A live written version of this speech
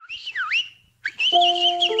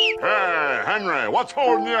Henry, what's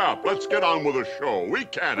holding you up? Let's get on with the show. We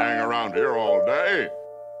can't hang around here all day.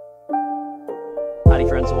 Howdy,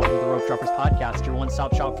 friends, and welcome to the Rope Droppers Podcast, your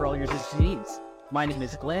one-stop shop for all your Disney needs. My name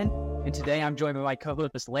is Glenn, and today I'm joined by my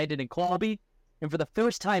co-host Landon and Colby. And for the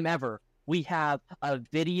first time ever, we have a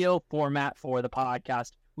video format for the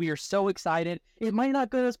podcast. We are so excited. It might not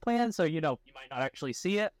go as planned, so you might not actually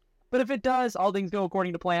see it. But if it does, all things go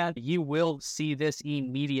according to plan, you will see this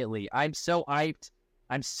immediately. I'm so hyped.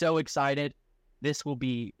 I'm so excited. This will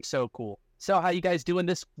be so cool. So how you guys doing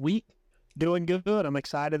this week? Doing good. I'm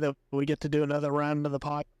excited that we get to do another round of the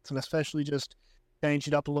podcast, and especially just change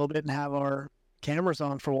it up a little bit and have our cameras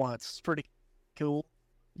on for once. It's pretty cool.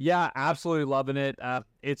 Yeah, absolutely loving it.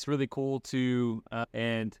 It's really cool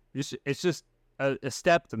and it's just a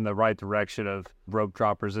step in the right direction of Rope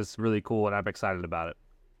Droppers. It's really cool, and I'm excited about it.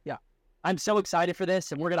 Yeah, I'm so excited for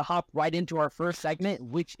this, and we're going to hop right into our first segment,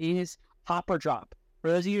 which is Hop or Drop. For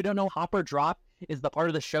those of you who don't know, Hop or Drop is the part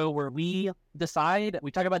of the show where we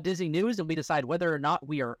talk about Disney news, and we decide whether or not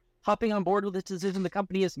we are hopping on board with the decision the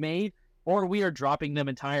company has made, or we are dropping them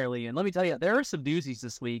entirely. And let me tell you, there are some doozies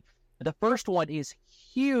this week. The first one is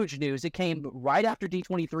huge news. It came right after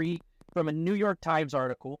D23 from a New York Times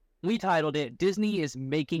article. We titled it, Disney is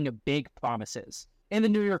Making Big Promises. In the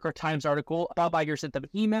New York Times article, Bob Iger sent them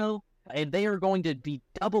an email, and they are going to be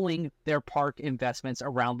doubling their park investments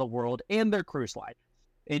around the world and their cruise line.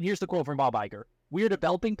 And here's the quote from Bob Iger. We are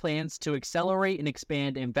developing plans to accelerate and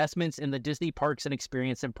expand investments in the Disney Parks and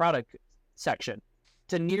Experience and Product section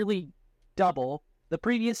to nearly double the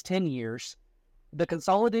previous 10 years. The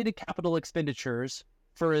consolidated capital expenditures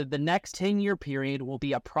for the next 10-year period will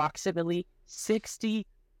be approximately $60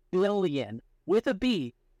 billion, with a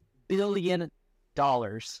B, billion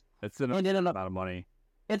dollars. It's an amount of money.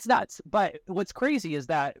 It's nuts. But what's crazy is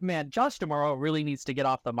that, man, Josh D'Amaro really needs to get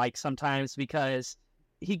off the mic sometimes, because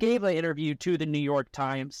he gave an interview to the New York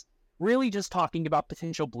Times, really just talking about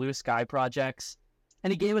potential blue sky projects.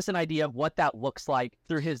 And he gave us an idea of what that looks like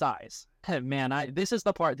through his eyes. Man, this is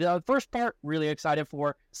the first part, really excited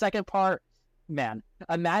for. Second part, man,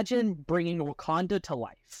 imagine bringing Wakanda to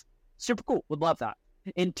life. Super cool. Would love that.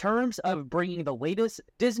 In terms of bringing the latest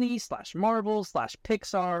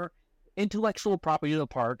Disney/Marvel/Pixar intellectual property to the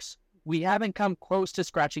parks, we haven't come close to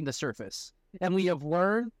scratching the surface. And we have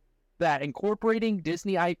learned that incorporating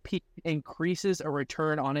Disney IP increases a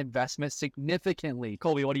return on investment significantly.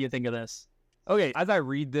 Colby, what do you think of this? Okay, as I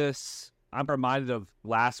read this, I'm reminded of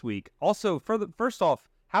last week. Also, first off,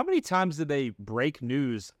 how many times did they break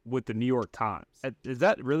news with the New York Times? Does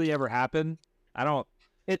that really ever happen?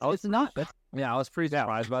 It's not. Yeah, I was pretty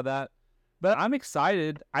surprised by that. But I'm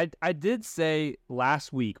excited. I did say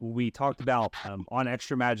last week when we talked about on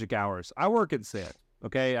Extra Magic Hours, I work at SID,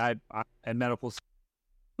 okay? I at medical.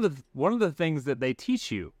 One of the things that they teach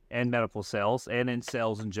you in medical sales and in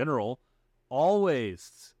sales in general,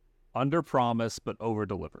 always under promise but over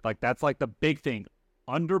deliver. Like, that's like the big thing.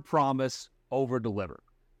 Under promise, over deliver.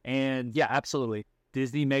 And yeah, absolutely.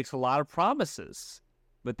 Disney makes a lot of promises,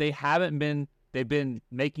 but they've been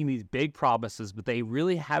making these big promises, but they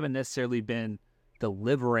really haven't necessarily been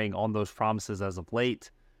delivering on those promises as of late.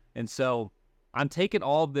 And so I'm taking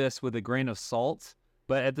all of this with a grain of salt,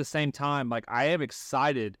 but at the same time, like, I am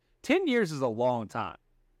excited. 10 years is a long time.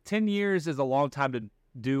 10 years is a long time to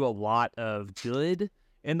do a lot of good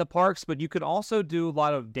in the parks, but you could also do a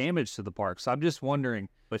lot of damage to the parks. So I'm just wondering,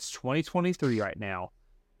 it's 2023 right now.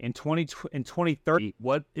 In 2030,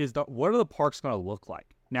 what are the parks going to look like?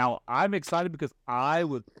 Now, I'm excited because I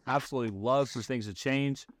would absolutely love for things to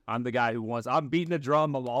change. I'm the guy I'm beating the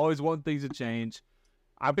drum. I'm always wanting things to change.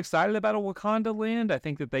 I'm excited about a Wakanda land. I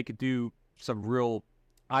think that they could do some real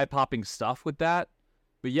eye-popping stuff with that.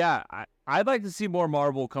 But yeah, I'd like to see more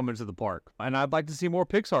Marvel come into the park. And I'd like to see more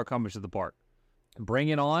Pixar come into the park. Bring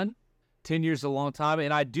it on. 10 years is a long time.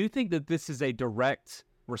 And I do think that this is a direct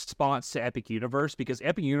response to Epic Universe, because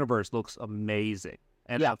Epic Universe looks amazing.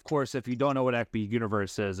 And yeah, of course, if you don't know what Epic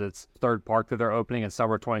Universe is, it's third park that they're opening in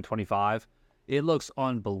summer 2025. It looks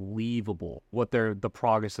unbelievable the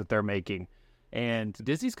progress that they're making. And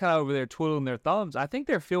Disney's kind of over there twiddling their thumbs. I think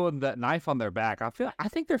they're feeling that knife on their back. I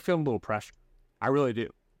think they're feeling a little pressure. I really do.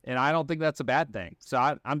 And I don't think that's a bad thing.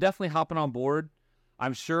 So I'm definitely hopping on board.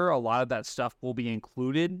 I'm sure a lot of that stuff will be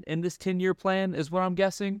included in this 10-year plan is what I'm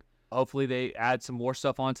guessing. Hopefully they add some more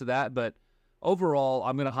stuff onto that. But overall,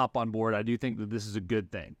 I'm going to hop on board. I do think that this is a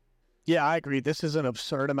good thing. Yeah, I agree. This is an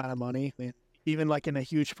absurd amount of money. I mean, even like in a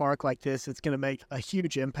huge park like this, it's going to make a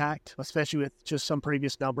huge impact, especially with just some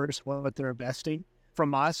previous numbers, what they're investing.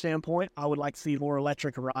 From my standpoint, I would like to see more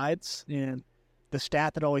electric rides. And the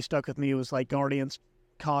stat that always stuck with me was like Guardians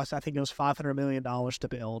cost, I think it was $500 million to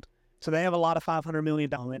build. So they have a lot of $500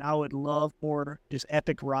 million. And I would love more just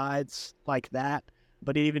epic rides like that,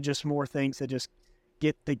 but even just more things that just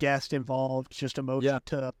get the guest involved, just emotion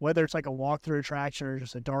to whether it's like a walkthrough attraction or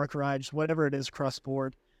just a dark ride, just whatever it is across the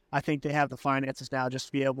board. I think they have the finances now just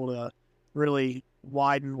to be able to really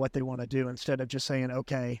widen what they want to do instead of just saying,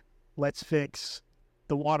 okay, let's fix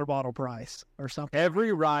the water bottle price or something.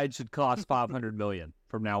 Every ride should cost $500 million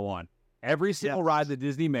from now on. Every single ride that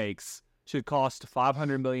Disney makes should cost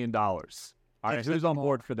 $500 million. All right, who's on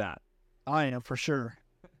board for that? I am, for sure.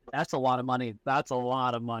 That's a lot of money. That's a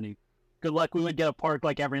lot of money. Good luck. We would get a park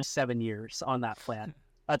like every 7 years on that plan.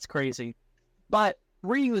 That's crazy. But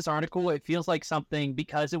reading this article, it feels like something,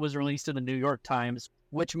 because it was released in the New York Times,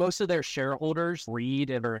 which most of their shareholders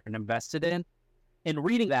read and are invested in. In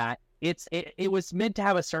reading that, it was meant to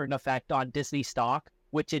have a certain effect on Disney stock,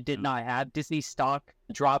 which it did not have. Disney stock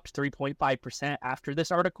dropped 3.5% after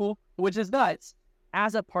this article, which is nuts.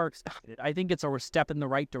 As a parks, I think it's a step in the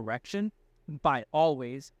right direction, by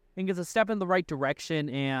always. I think it's a step in the right direction,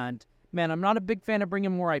 and man, I'm not a big fan of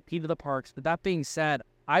bringing more IP to the parks, but that being said,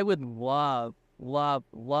 I would love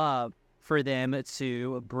for them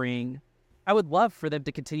to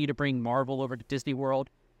continue to bring Marvel over to Disney World.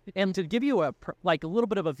 And to give you a little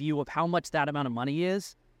bit of a view of how much that amount of money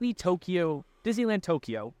is, Disneyland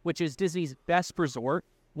Tokyo, which is Disney's best resort,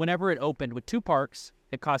 whenever it opened with 2 parks,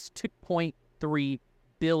 it cost $2.3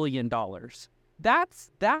 billion. That's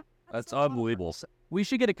unbelievable. We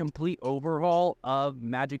should get a complete overhaul of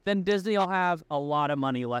Magic. Then Disney will have a lot of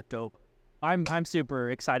money left over. I'm super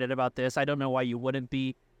excited about this. I don't know why you wouldn't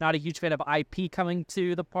be. Not a huge fan of IP coming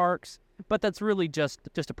to the parks, but that's really just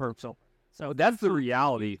a personal. So that's the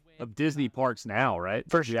reality of Disney parks now, right?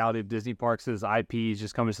 The reality of Disney parks is IP is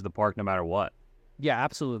just coming to the park no matter what. Yeah,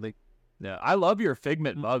 absolutely. Yeah, I love your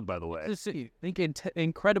Figment mug, by the way. I think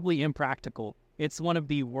incredibly impractical. It's one of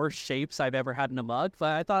the worst shapes I've ever had in a mug,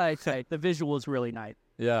 but I thought I'd say the visual is really nice.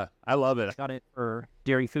 Yeah, I love it. Got it for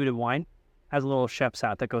Dairy Food and Wine. Has a little chef's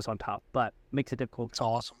hat that goes on top, but makes it difficult. It's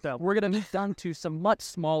awesome. So we're going to move down to some much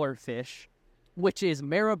smaller fish, which is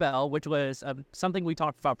Mirabelle, which was something we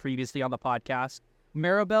talked about previously on the podcast.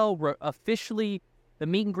 Mirabelle officially, the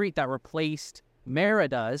meet and greet that replaced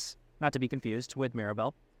Merida's, not to be confused with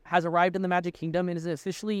Mirabelle, has arrived in the Magic Kingdom and is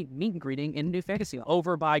officially meet and greeting in New Fantasyland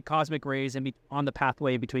over by Cosmic Rays and on the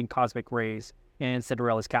pathway between Cosmic Rays and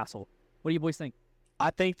Cinderella's castle. What do you boys think? I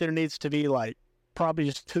think there needs to be probably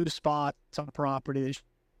just 2 spots on the property that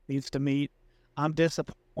needs to meet. I'm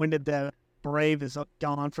disappointed that Brave is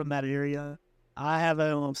gone from that area. I have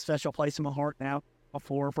a special place in my heart now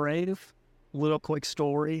for Brave. Little quick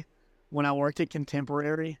story. When I worked at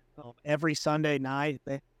Contemporary, every Sunday night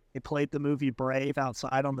they played the movie Brave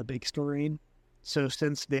outside on the big screen. So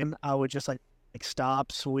since then, I would just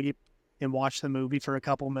stop, sweep, and watch the movie for a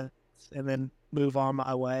couple minutes and then move on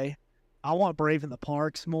my way. I want Brave in the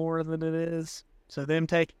parks more than it is. So them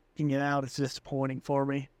taking it out is disappointing for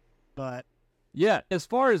me. But yeah, as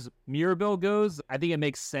far as Mirabelle goes, I think it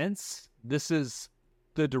makes sense. This is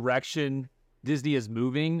the direction Disney is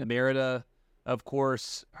moving. Merida, of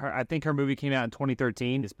course, I think her movie came out in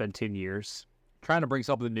 2013. It's been 10 years. Trying to bring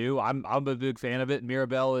something new. I'm a big fan of it.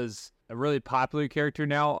 Mirabelle is a really popular character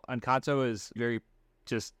now. Encanto is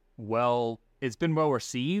it's been well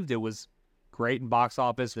received. It was great in box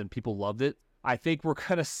office and people loved it. I think we're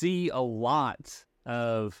going to see a lot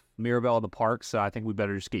of Mirabelle in the park, so I think we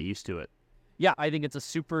better just get used to it. Yeah, I think it's a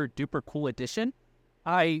super duper cool addition.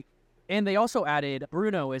 And they also added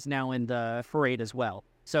Bruno is now in the parade as well.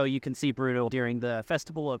 So you can see Bruno during the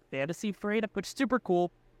Festival of Fantasy parade, which is super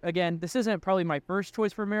cool. Again, this isn't probably my first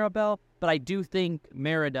choice for Mirabelle, but I do think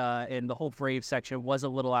Merida and the whole Brave section was a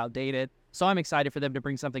little outdated. So I'm excited for them to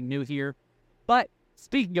bring something new here. But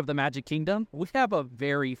speaking of the Magic Kingdom, we have a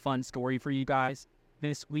very fun story for you guys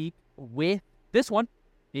this week. With this one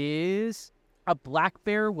is a black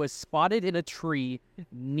bear was spotted in a tree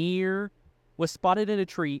in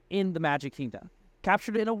the Magic Kingdom,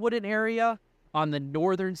 captured in a wooded area on the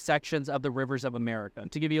northern sections of the Rivers of America.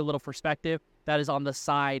 To give you a little perspective, that is on the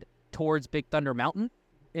side towards Big Thunder Mountain,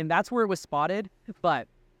 and that's where it was spotted. But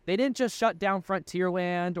they didn't just shut down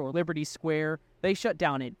Frontierland or Liberty Square. They shut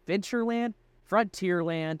down Adventureland,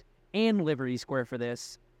 Frontierland, and Liberty Square for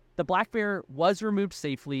this. The black bear was removed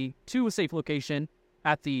safely to a safe location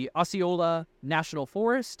at the Osceola National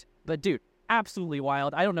Forest. But dude, absolutely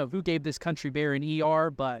wild. I don't know who gave this country bear an ER,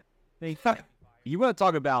 but they... You want to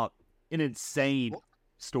talk about an insane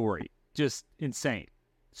story. Just insane.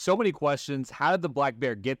 So many questions. How did the black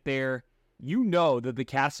bear get there? You know that the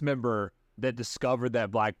cast member that discovered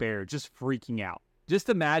that black bear just freaking out. Just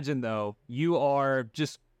imagine, though, you are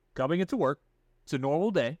just coming into work. It's a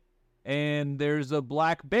normal day. and there's a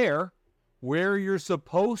black bear where you're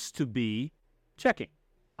supposed to be checking.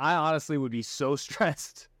 I honestly would be so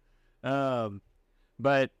stressed.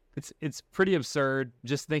 But it's pretty absurd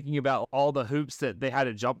just thinking about all the hoops that they had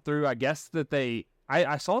to jump through. I guess that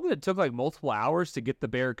I saw that it took like multiple hours to get the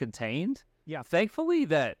bear contained. Yeah. Thankfully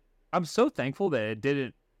I'm so thankful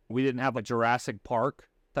that we didn't have a Jurassic Park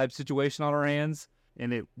type situation on our hands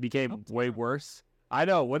and it became way worse. I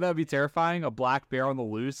know. Wouldn't that be terrifying? A black bear on the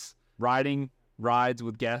loose riding rides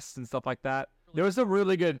with guests and stuff like that. There was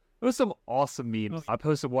some awesome memes. I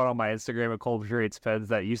posted one on my Instagram at Cold Furious Pens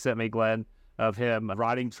that you sent me, Glenn, of him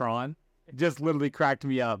riding Tron. It just literally cracked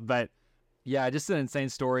me up. But yeah, just an insane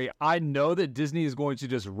story. I know that Disney is going to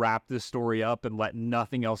just wrap this story up and let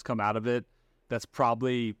nothing else come out of it. That's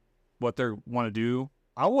probably what they want to do.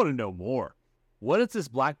 I want to know more. What is this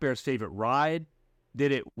black bear's favorite ride?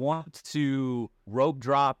 Did it want to rope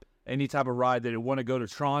drop any type of ride? Did it want to go to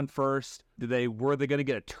Tron first? Were they going to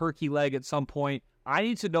get a turkey leg at some point? I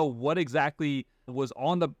need to know what exactly was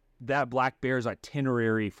on that black bear's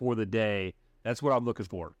itinerary for the day. That's what I'm looking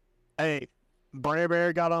for. Hey, Brer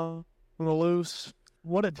Bear got on the loose.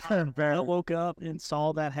 What a turn, Bear. I woke up and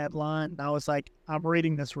saw that headline, and I was like, I'm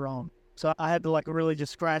reading this wrong. So I had to like really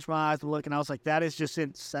just scratch my eyes and look, and I was like, that is just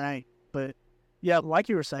insane. But yeah, like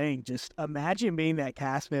you were saying, just imagine being that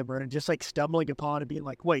cast member and just like stumbling upon and being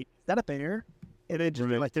like, wait, is that a bear? And then just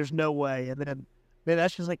be like, there's no way. And then, man,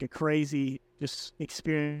 that's just like a crazy just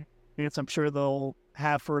experience I'm sure they'll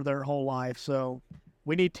have for their whole life. So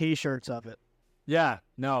we need T-shirts of it. Yeah,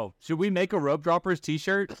 no. Should we make a Rope Droppers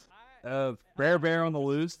T-shirt of Brer Bear on the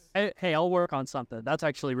loose? Hey, I'll work on something. That's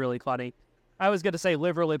actually really funny. I was going to say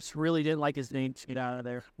Liver Lips really didn't like his name. Get out of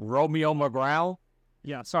there. Romeo McGraw?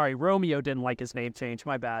 Yeah, sorry. Romeo didn't like his name change.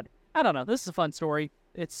 My bad. I don't know. This is a fun story.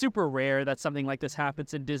 It's super rare that something like this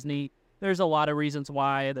happens in Disney. There's a lot of reasons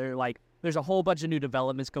why. There's a whole bunch of new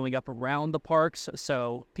developments going up around the parks.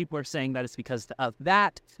 So people are saying that it's because of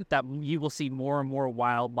that you will see more and more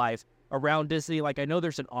wildlife around Disney. Like I know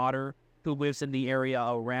there's an otter who lives in the area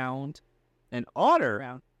around. An otter?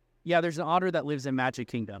 Around. Yeah, there's an otter that lives in Magic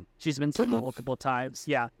Kingdom. She's been seen multiple times.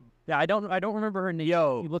 Yeah. I don't remember her name.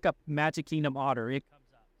 Yo, you look up Magic Kingdom otter, it comes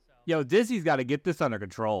up. So. Yo, Disney's got to get this under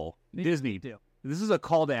control. Disney, this is a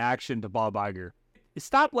call to action to Bob Iger.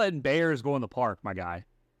 Stop letting bears go in the park, my guy.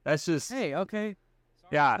 That's just... Hey, okay.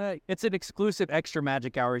 Yeah. It's an exclusive extra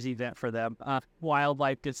Magic Hours event for them.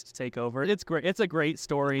 Wildlife gets to take over. It's great. It's a great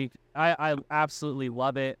story. I absolutely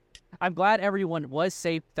love it. I'm glad everyone was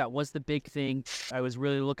safe. That was the big thing I was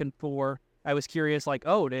really looking for. I was curious, like,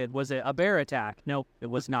 was it a bear attack? No, it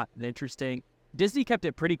was not. Interesting. Disney kept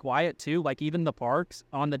it pretty quiet, too. Like, even the parks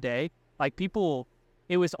on the day. Like,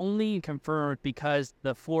 it was only confirmed because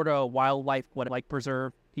the Florida Wildlife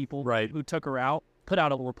Preserve people who took her out put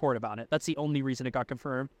out a report about it. That's the only reason it got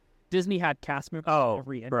confirmed. Disney had cast members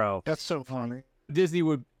every bro. That's so funny. Disney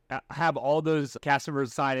would have all those cast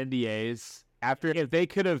members sign NDAs. If they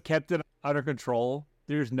could have kept it under control,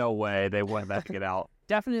 there's no way they wouldn't let it out.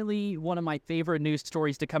 Definitely one of my favorite news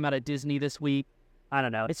stories to come out of Disney this week. I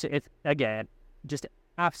don't know. It's again, just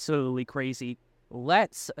absolutely crazy.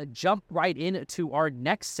 Let's jump right into our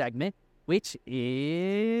next segment, which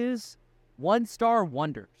is One Star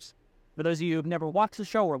Wonders. For those of you who've never watched the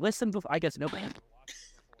show or listened before, I guess nobody.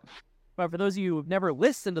 But for those of you who've never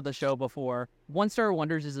listened to the show before, One Star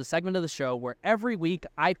Wonders is a segment of the show where every week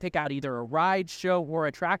I pick out either a ride, show, or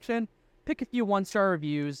attraction, pick a few one-star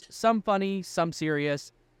reviews, some funny, some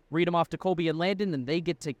serious, read them off to Colby and Landon, and they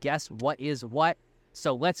get to guess what is what.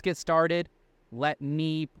 So let's get started. Let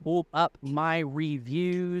me pull up my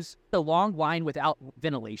reviews. The long line without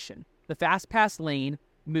ventilation. The Fast Pass lane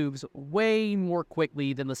moves way more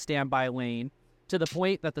quickly than the standby lane, to the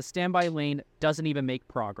point that the standby lane doesn't even make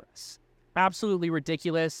progress. Absolutely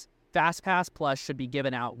ridiculous. Fast Pass Plus should be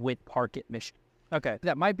given out with park admission. Okay,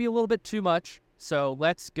 that might be a little bit too much, so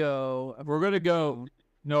let's go. We're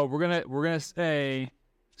gonna say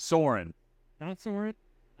Soarin'. Not Soarin'?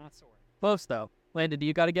 Not Soarin'. Close, though. Landon, do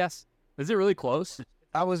you got a guess? Is it really close?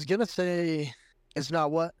 I was going to say it's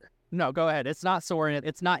not what? No, go ahead. It's not Soarin'.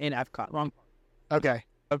 It's not in Epcot. Wrong. Okay.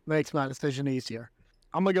 That makes my decision easier.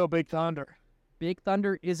 I'm going to go Big Thunder. Big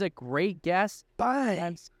Thunder is a great guess. Bye.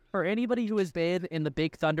 And for anybody who has been in the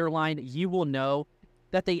Big Thunder line, you will know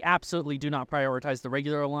that they absolutely do not prioritize the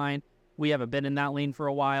regular line. We haven't been in that lane for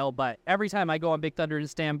a while, but every time I go on Big Thunder and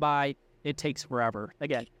stand by, it takes forever.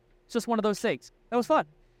 Again, it's just one of those things. That was fun.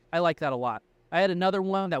 I like that a lot. I had another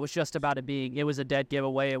one that was just about it was a dead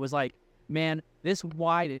giveaway. It was like, man, this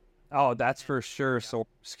wide. Oh, that's for sure. So,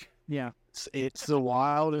 yeah. It's the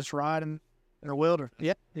wildest ride in They're wilderness.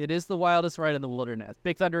 Yeah, it is the wildest ride in the wilderness.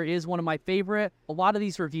 Big Thunder is one of my favorite. A lot of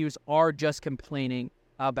these reviews are just complaining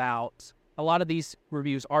about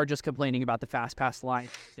the Fast Pass line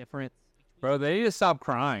difference. Bro, they need to stop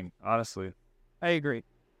crying, honestly. I agree.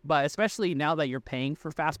 But especially now that you're paying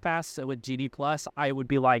for Fast Pass with GD Plus, I would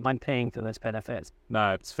be like, I'm paying for this benefit.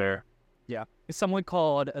 No, it's fair. Yeah. Someone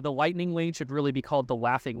called the Lightning Lane should really be called the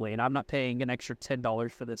Laughing Lane. I'm not paying an extra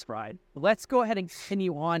 $10 for this ride. Let's go ahead and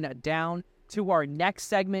continue on down to our next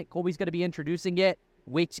segment. Colby's going to be introducing it,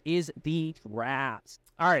 which is the drafts.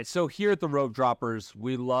 All right, so here at the Rope Droppers,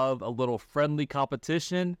 we love a little friendly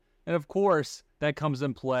competition. And of course, that comes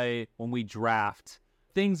in play when we draft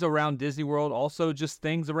things around Disney World, also just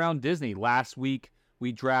things around Disney. Last week,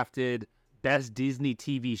 we drafted Best Disney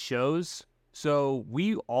TV Shows. So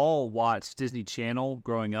we all watched Disney Channel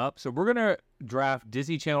growing up. So we're going to draft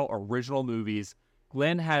Disney Channel original movies.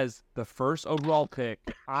 Glenn has the first overall pick.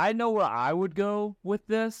 I know where I would go with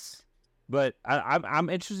this, but I'm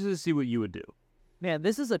interested to see what you would do. Man,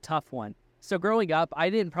 this is a tough one. So growing up, I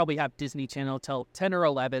didn't probably have Disney Channel till 10 or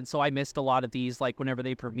 11, so I missed a lot of these, like whenever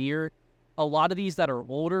they premiered. A lot of these that are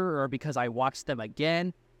older are because I watched them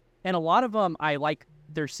again, and a lot of them I like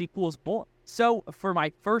their sequels more. So for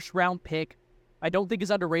my first round pick, I don't think it's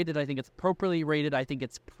underrated. I think it's appropriately rated. I think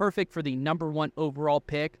it's perfect for the #1 overall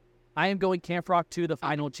pick. I am going Camp Rock 2, The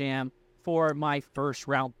Final Jam, for my first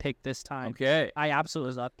round pick this time. Okay. I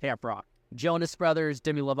absolutely love Camp Rock. Jonas Brothers,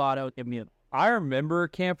 Demi Lovato, Immune. I remember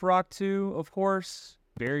Camp Rock 2, of course,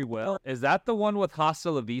 very well. Is that the one with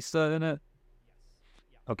Hasta La Vista in it?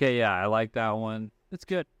 Yes. Okay, yeah, I like that one. It's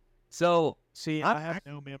good. So, See, I have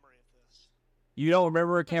no memory of this. You don't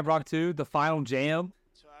remember Camp Rock 2, The Final Jam?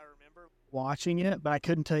 So I remember watching it, but I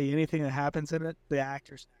couldn't tell you anything that happens in it. The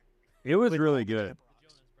actors. It was really good.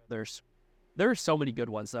 There are so many good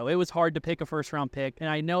ones, though. It was hard to pick a first-round pick, and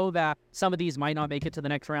I know that some of these might not make it to the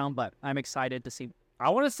next round, but I'm excited to see. I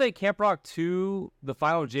want to say Camp Rock 2, The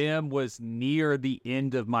Final Jam, was near the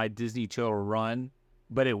end of my Disney Channel run,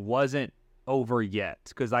 but it wasn't over yet,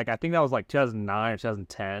 because I think that was 2009 or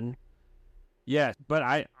 2010. Yeah, but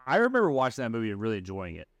I remember watching that movie and really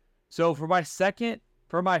enjoying it. So for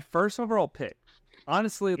my first overall pick,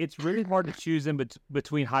 honestly, it's really hard to choose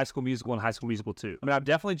between High School Musical and High School Musical 2. I mean, I'm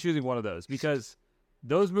definitely choosing one of those because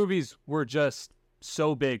those movies were just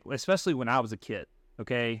so big, especially when I was a kid,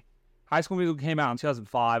 okay? High School Musical came out in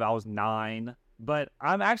 2005. I was 9. But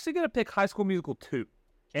I'm actually going to pick High School Musical 2.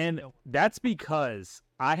 And that's because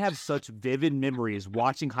I have such vivid memories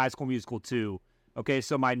watching High School Musical 2. Okay,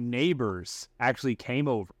 so my neighbors actually came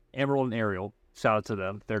over, Emerald and Ariel. Shout out to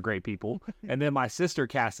them. They're great people. And then my sister,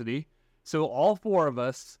 Cassidy. So all 4 of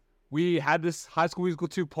us, we had this High School Musical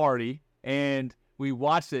 2 party, and we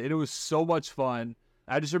watched it, and it was so much fun.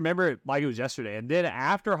 I just remember it like it was yesterday. And then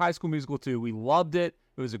after High School Musical 2, we loved it.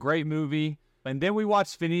 It was a great movie. And then we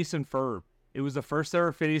watched Phineas and Ferb. It was the first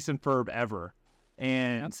ever Phineas and Ferb ever.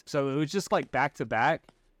 And so it was just back to back.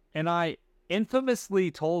 And I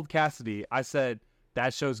infamously told Cassidy, I said,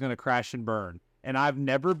 that show's going to crash and burn. And I've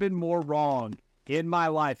never been more wrong in my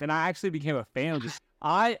life. And I actually became a fan of this.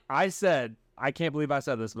 I said, I can't believe I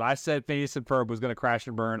said this, but I said Phineas and Ferb was going to crash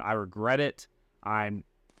and burn. I regret it.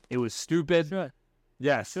 It was stupid. Should.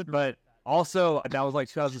 Yes, but also that was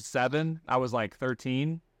 2007. I was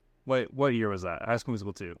 13. Wait, what year was that? High School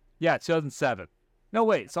Musical 2. Yeah, 2007. No,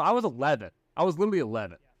 wait. So I was 11. I was literally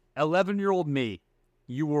 11. 11-year-old me.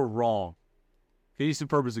 You were wrong. Phineas and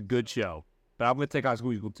Ferb is a good show, but I'm going to take High School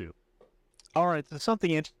Musical 2. All right, so something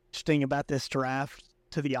interesting about this draft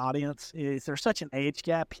to the audience is there's such an age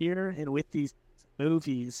gap here, and with these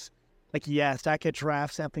movies, yes, I could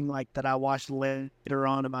draft something that I watched later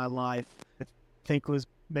on in my life. I think was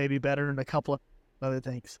maybe better than a couple of other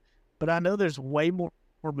things, but I know there's way more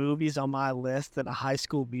movies on my list than a High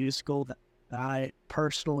School Musical that I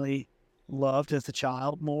personally loved as a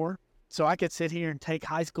child more. So I could sit here and take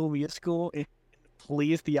High School Musical and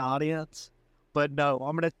please the audience, but no,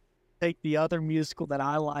 I'm going to take the other musical that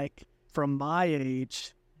I like from my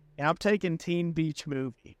age, and I'm taking Teen Beach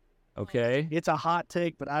Movie. Okay. It's a hot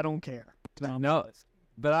take, but I don't care. No,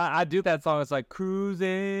 but I do that song. It's cruising.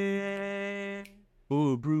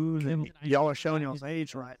 Ooh, bruising. Y'all are showing y'all's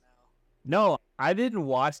age right now. No, I didn't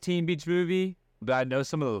watch Teen Beach Movie, but I know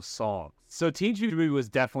some of those songs. So Teen Beach Movie was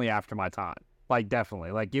definitely after my time.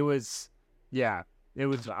 Definitely. It was, yeah. It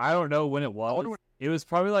was, I don't know when it was. It was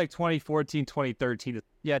probably 2014, 2013.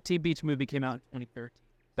 Yeah, Teen Beach Movie came out in 2013.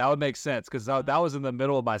 That would make sense because that was in the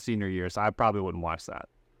middle of my senior year, so I probably wouldn't watch that.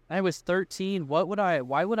 I was 13. Why would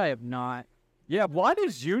I have not? Yeah, why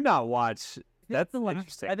did you not watch? That's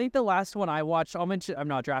interesting. I think the last one I watched, I'm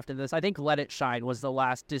not drafting this. I think Let It Shine was the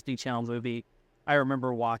last Disney Channel movie I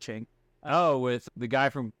remember watching. Oh, with the guy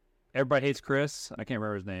from Everybody Hates Chris. I can't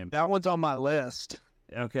remember his name. That one's on my list.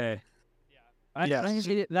 Okay. Yes.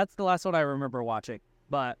 That's the last one I remember watching.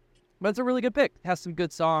 But it's a really good pick. It has some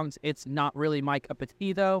good songs. It's not really my cup of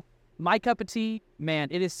tea, though. My cup of tea, man,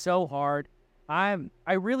 it is so hard. I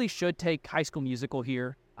really should take High School Musical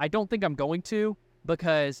here. I don't think I'm going to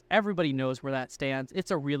because everybody knows where that stands.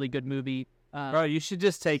 It's a really good movie. Bro, you should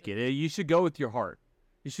just take it. You should go with your heart.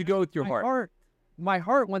 You should go with your heart. My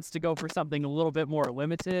heart wants to go for something a little bit more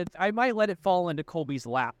limited. I might let it fall into Colby's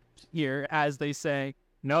lap here, as they say.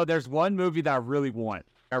 No, there's one movie that I really want.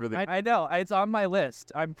 I know. It's on my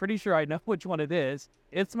list. I'm pretty sure I know which one it is.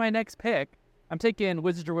 It's my next pick. I'm taking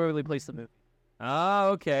Wizards of Waverly Place the movie. Oh,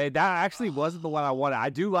 okay. That actually wasn't the one I wanted. I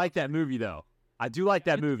do like that movie, though. I do like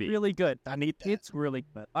that movie. It's really good. I need that. It's really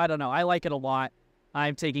good. I don't know. I like it a lot.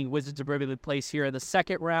 I'm taking Wizards of Waverly Place here in the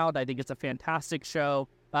second round. I think it's a fantastic show.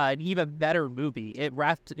 An even better movie. It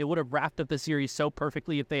would have wrapped up the series so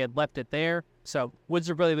perfectly if they had left it there. So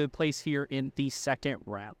Wizards of Waverly Place here in the second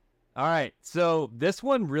round. All right. So this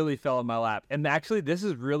one really fell in my lap. And actually, this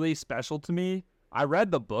is really special to me. I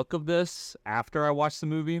read the book of this after I watched the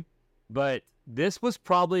movie, but this was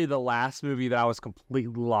probably the last movie that I was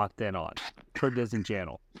completely locked in on for Disney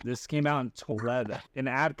Channel. This came out in 2011.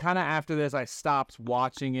 And kind of after this, I stopped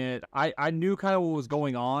watching it. I knew kind of what was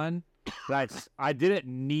going on, but I didn't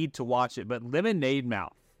need to watch it. But Lemonade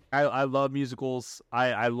Mouth. I love musicals.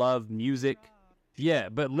 I love music. Yeah,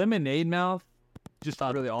 but Lemonade Mouth, just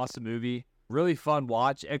a really awesome movie. Really fun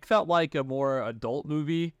watch. It felt like a more adult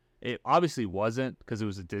movie. It obviously wasn't because it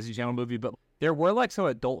was a Disney Channel movie, but there were like some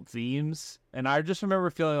adult themes. And I just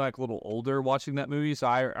remember feeling like a little older watching that movie. So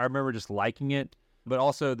I remember just liking it. But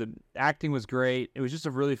also the acting was great. It was just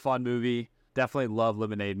a really fun movie. Definitely love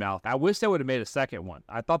Lemonade Mouth. I wish they would have made a second one.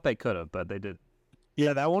 I thought they could have, but they didn't.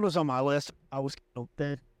 Yeah, that one was on my list. I was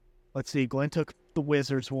there. Let's see. Glenn took the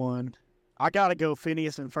Wizards one. I gotta go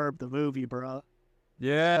Phineas and Ferb the movie, bro.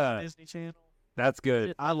 Yeah, Disney Channel. that's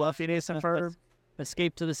good. I love Phineas and Ferb.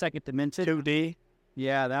 Escape to the Second Dimension. 2D.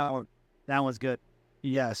 Yeah, that one's good.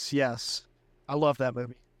 Yes. I love that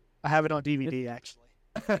movie. I have it on DVD actually.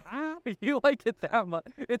 You like it that much?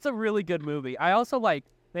 It's a really good movie. I also like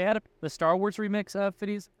they had the Star Wars remix of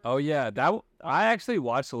Phineas. Oh yeah, I actually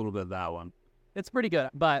watched a little bit of that one. It's pretty good.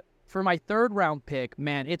 But for my third round pick,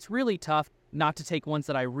 man, it's really tough not to take ones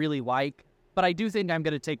that I really like. But I do think I'm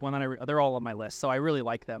going to take one that they're all on my list, so I really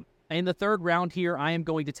like them. In the third round here, I am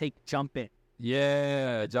going to take Jumpin'.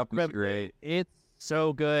 Yeah, Jumpin's great. It's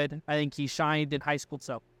so good. I think he shined in high school,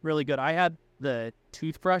 so really good. I had the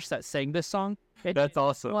toothbrush that sang this song. That's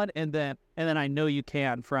awesome. One, and then I Know You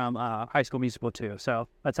Can from High School Musical 2. So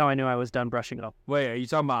that's how I knew I was done brushing it off. Wait, are you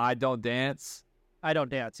talking about I Don't Dance? I Don't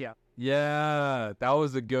Dance, yeah. Yeah, that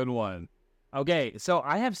was a good one. Okay, so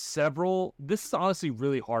I have several. This is honestly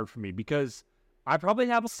really hard for me because I probably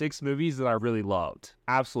have 6 movies that I really loved,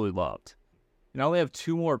 absolutely loved. And I only have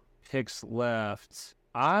 2 more picks left.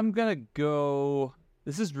 I'm gonna go.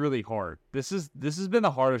 This is really hard. This has been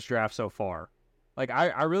the hardest draft so far. Like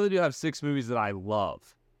I really do have 6 movies that I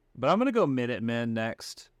love, but I'm gonna go Minutemen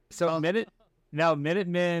next. So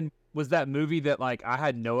Minutemen was that movie that like I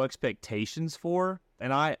had no expectations for,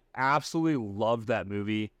 and I absolutely loved that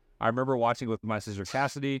movie. I remember watching it with my sister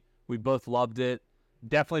Cassidy. We both loved it.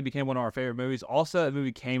 Definitely became one of our favorite movies. Also, that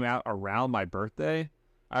movie came out around my birthday.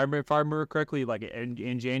 I remember, if I remember correctly, like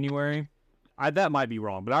in January. That might be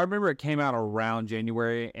wrong, but I remember it came out around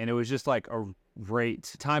January, and it was just like a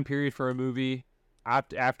great time period for a movie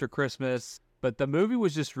after Christmas. But the movie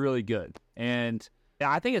was just really good, and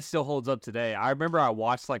I think it still holds up today. I remember I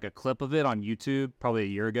watched like a clip of it on YouTube probably a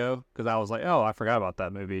year ago because I was like, oh, I forgot about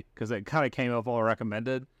that movie because it kind of came up all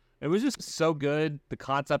recommended. It was just so good. The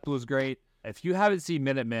concept was great. If you haven't seen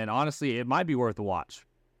Minutemen, honestly, it might be worth a watch.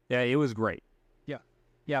 Yeah, it was great.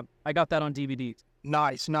 Yeah, I got that on DVD.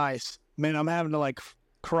 Nice. Man, I'm having to like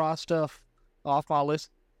cross stuff off my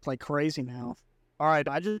list like crazy now. All right,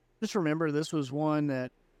 I just remember this was one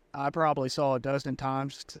that I probably saw a dozen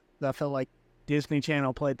times. I felt like Disney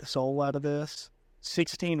Channel played the soul out of this.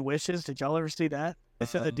 16 Wishes. Did y'all ever see that?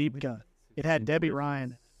 It's a deep cut. It had Debbie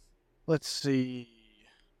Ryan. Let's see.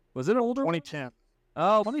 Was it older? 2010.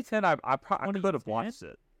 Oh, 2010, I could have watched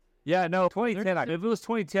it. Yeah, no, 2010, if it was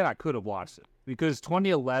 2010, I could have watched it. Because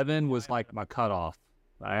 2011 was like my cutoff.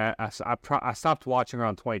 I stopped watching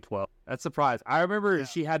around 2012. That's surprised. I remember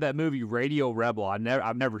she had that movie Radio Rebel. I've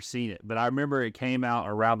never seen it, but I remember it came out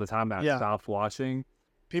around the time I stopped watching.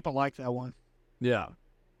 People like that one. Yeah.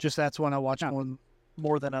 Just that's one I watch one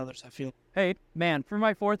more than others, I feel. Hey, man, for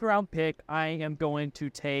my fourth round pick, I am going to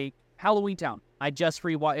take Halloween Town. I just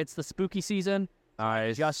rewatched. It's the spooky season.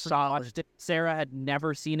 Nice. Just watched it. Sarah had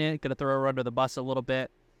never seen it. Gonna throw her under the bus a little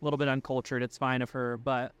bit uncultured. It's fine of her.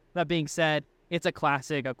 But that being said, it's a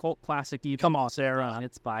classic, a cult classic. Come on, Sarah.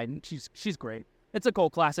 It's fine. She's great. It's a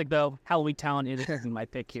cult classic though. Halloween Town is my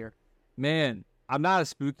pick here. Man, I'm not a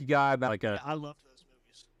spooky guy, but I love those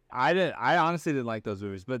movies. I honestly didn't like those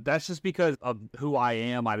movies, but that's just because of who I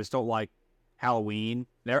am. I just don't like Halloween.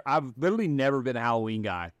 I've literally never been a Halloween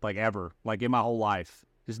guy, like ever, like in my whole life.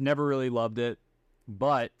 Just never really loved it.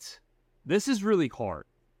 But this is really hard.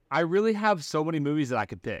 I really have so many movies that I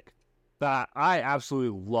could pick that I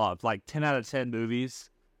absolutely loved, like 10 out of 10 movies.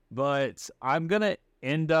 But I'm going to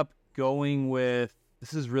end up going with,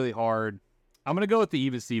 this is really hard. I'm going to go with the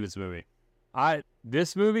Even Stevens movie.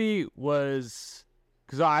 This movie was,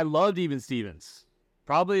 because I loved Even Stevens.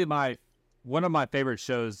 Probably one of my favorite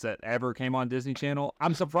shows that ever came on Disney Channel.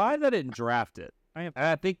 I'm surprised I didn't draft it.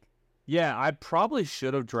 I think, yeah, I probably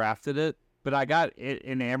should have drafted it, but I got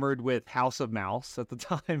enamored with House of Mouse at the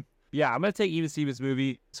time. Yeah, I'm going to take Even Stevens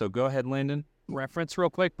movie. So go ahead, Landon. Reference real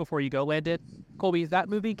quick before you go, Landon. Colby, that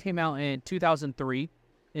movie came out in 2003.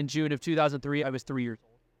 In June of 2003, I was 3 years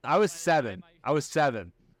old. I was 7.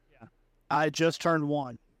 I just turned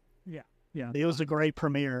 1. Yeah. It was a great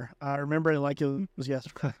premiere. I remember it like it was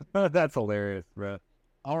yesterday. That's hilarious, bro.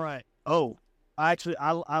 All right. Oh, I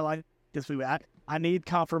like this movie. I need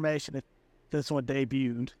confirmation if this one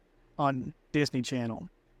debuted on Disney Channel.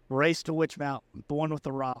 Race to Witch Mountain, the one with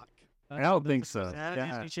The Rock. I don't think so. Is that a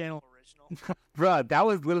Disney Channel original? Bro, that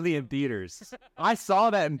was literally in theaters. I saw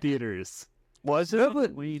that in theaters. Was No,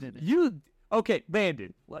 it? but okay,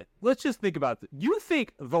 Landon, let's just think about this. You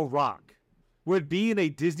think The Rock would be in a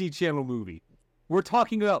Disney Channel movie? We're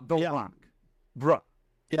talking about The Rock. Bro,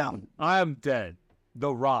 Yeah. I am dead.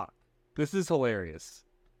 The Rock. This is hilarious.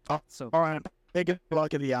 So All right. Take a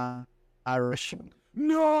look at the Irish.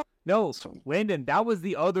 No, Landon, that was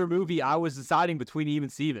the other movie I was deciding between Even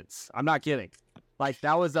Stevens. I'm not kidding. Like,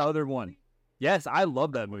 that was the other one. Yes, I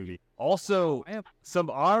love that movie. Also,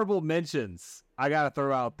 some honorable mentions I got to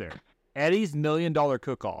throw out there. Eddie's $1 Million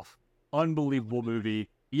Cook-Off. Unbelievable movie.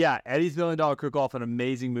 Yeah, Eddie's $1 Million Cook-Off, an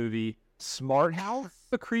amazing movie. Smart House,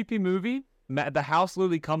 a creepy movie. The house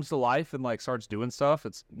literally comes to life and, like, starts doing stuff.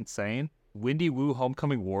 It's insane. Wendy Wu,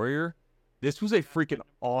 Homecoming Warrior. This was a freaking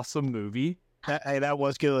awesome movie. Hey, that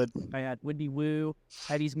was good. I had Wendy Wu,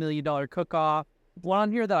 Eddie's $1 Million Cook-Off. One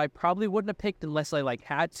on here that I probably wouldn't have picked unless I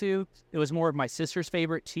had to. It was more of my sister's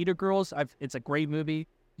favorite, Cheetah Girls. It's a great movie.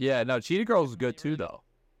 Yeah, no, Cheetah Girls is good too, though.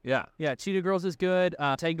 Yeah. Yeah, Cheetah Girls is good.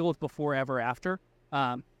 Tangled Before Ever After.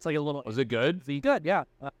 It's like a little... Was it good? Good, yeah.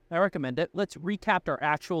 I recommend it. Let's recap our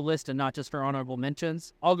actual list and not just for honorable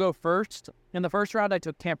mentions. I'll go first. In the first round, I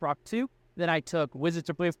took Camp Rock 2. Then I took Wizards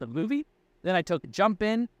of Waverly, the movie. Then I took Jump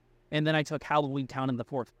In. And then I took Halloween Town in the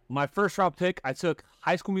fourth. My first round pick, I took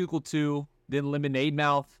High School Musical 2, then Lemonade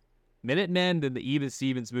Mouth, Minutemen, then the Even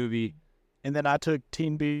Stevens movie. And then I took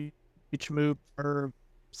Teen Beach Move for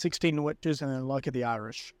 16 Witches and then Luck of the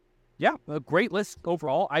Irish. Yeah, a great list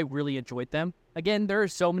overall. I really enjoyed them. Again, there are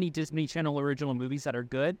so many Disney Channel original movies that are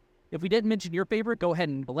good. If we didn't mention your favorite, go ahead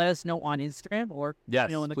and let us know on Instagram or Yes,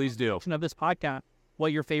 in the please do. description of this podcast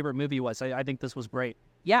what your favorite movie was. I think this was great.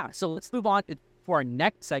 Yeah, so let's move on for our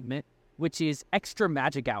next segment, which is Extra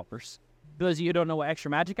Magic Hours. For those of you who don't know what Extra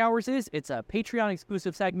Magic Hours is, it's a Patreon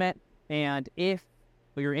exclusive segment. And if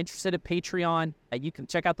you're interested in Patreon, you can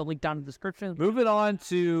check out the link down in the description. Moving on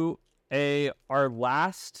to our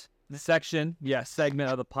last segment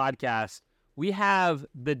of the podcast, we have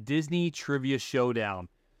the Disney Trivia Showdown.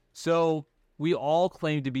 So we all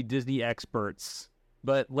claim to be Disney experts,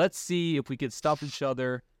 but let's see if we can stump each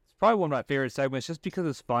other. It's probably one of my favorite segments just because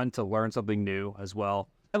it's fun to learn something new as well.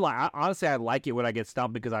 Honestly, I like it when I get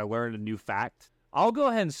stumped because I learned a new fact. I'll go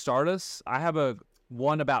ahead and start us. I have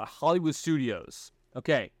one about Hollywood Studios.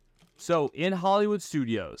 Okay, so in Hollywood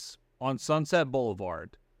Studios on Sunset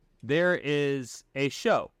Boulevard, there is a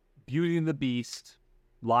show, Beauty and the Beast,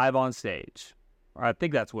 live on stage. Or I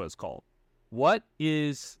think that's what it's called. What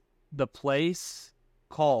is the place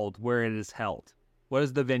called where it is held? What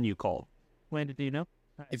is the venue called? Landon, do you know?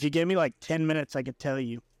 If you give me like 10 minutes, I could tell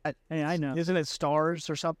you. Hey, I know. Isn't it Stars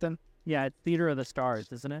or something? Yeah, it's Theater of the Stars,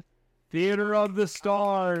 isn't it? Theater of the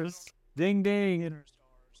Stars. Ding, ding.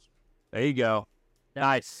 There you go. Yeah.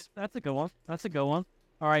 Nice. That's a good one.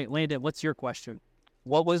 All right, Landon, what's your question?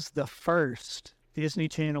 What was the first Disney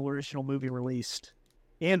Channel original movie released?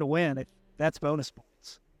 And when? That's bonus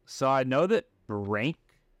points. So I know that Brink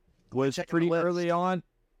was Checking pretty the list. early on.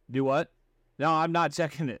 Do what? No, I'm not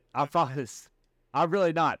checking it. I promise. I'm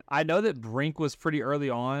really not. I know that Brink was pretty early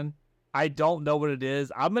on. I don't know what it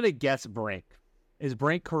is. I'm going to guess Brink. Is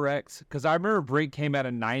Brink correct? Because I remember Brink came out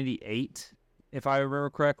in 98, if I remember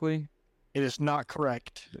correctly. It is not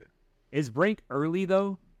correct. Is Brink early,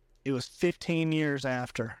 though? It was 15 years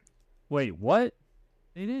after. Wait, what?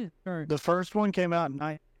 It is. The first one came out in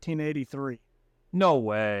 1983. No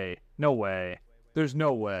way. No way. There's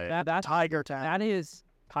no way. That's Tiger Town. that is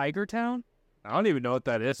Tiger Town. I don't even know what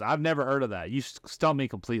that is. I've never heard of that. You stumped me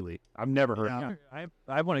completely. I've never heard of Yeah. it.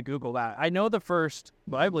 I want to Google that. I know the first,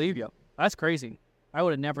 but I believe you. That's crazy. I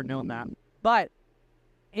would have never known that. But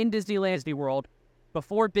in Disneyland Disney World,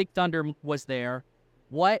 before Big Thunder was there,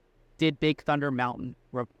 what did Big Thunder Mountain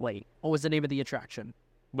replace? What was the name of the attraction?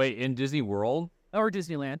 Wait, in Disney World? Or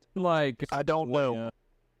Disneyland? Like, I don't know.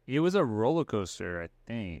 it was a roller coaster, I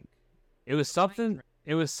think. It was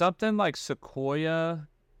something like Sequoia.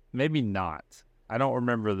 Maybe not. I don't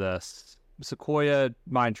remember this. Sequoia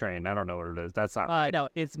Mine Train. I don't know what it is. That's not. No,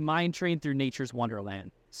 it's Mine Train through Nature's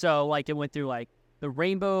Wonderland. So, like, it went through, like, the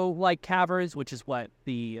rainbow-like caverns, which is what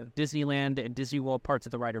the Disneyland and Disney World parts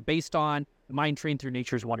of the ride are based on. Mine Train through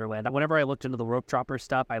Nature's Wonderland. Whenever I looked into the rope dropper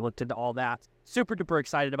stuff, I looked into all that. Super duper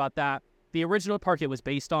excited about that. The original park it was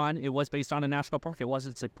based on a national park. It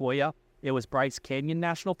wasn't Sequoia. It was Bryce Canyon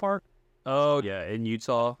National Park. Oh, yeah, in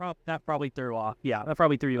Utah. That probably threw off. Yeah, that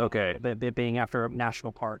probably threw you Okay. off, being after a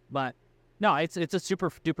national park. But no, it's a super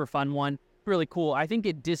duper fun one. Really cool. I think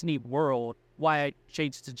at Disney World, why I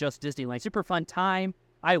changed to just Disneyland. Super fun time.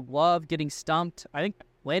 I love getting stumped. I think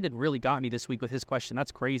Landon really got me this week with his question.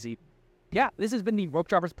 That's crazy. Yeah, this has been the Rope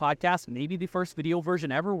Droppers podcast. Maybe the first video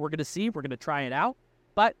version ever. We're going to see. We're going to try it out.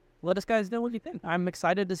 But let us guys know what you think. I'm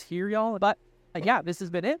excited to hear y'all. But yeah, this has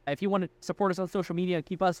been it. If you want to support us on social media and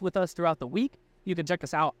keep us with us throughout the week, you can check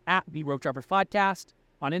us out at the Rope Droppers Podcast.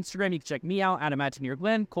 On Instagram, you can check me out at Imagineer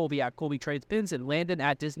Glenn, Colby at Colby Trades Bins, and Landon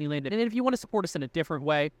at Disneyland. And if you want to support us in a different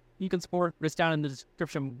way, you can support us down in the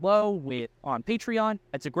description below on Patreon.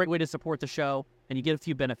 It's a great way to support the show, and you get a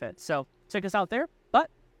few benefits. So check us out there.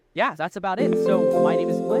 But yeah, that's about it. So my name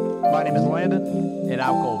is Glenn. My name is Landon. And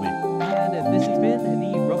I'm Colby. And this has been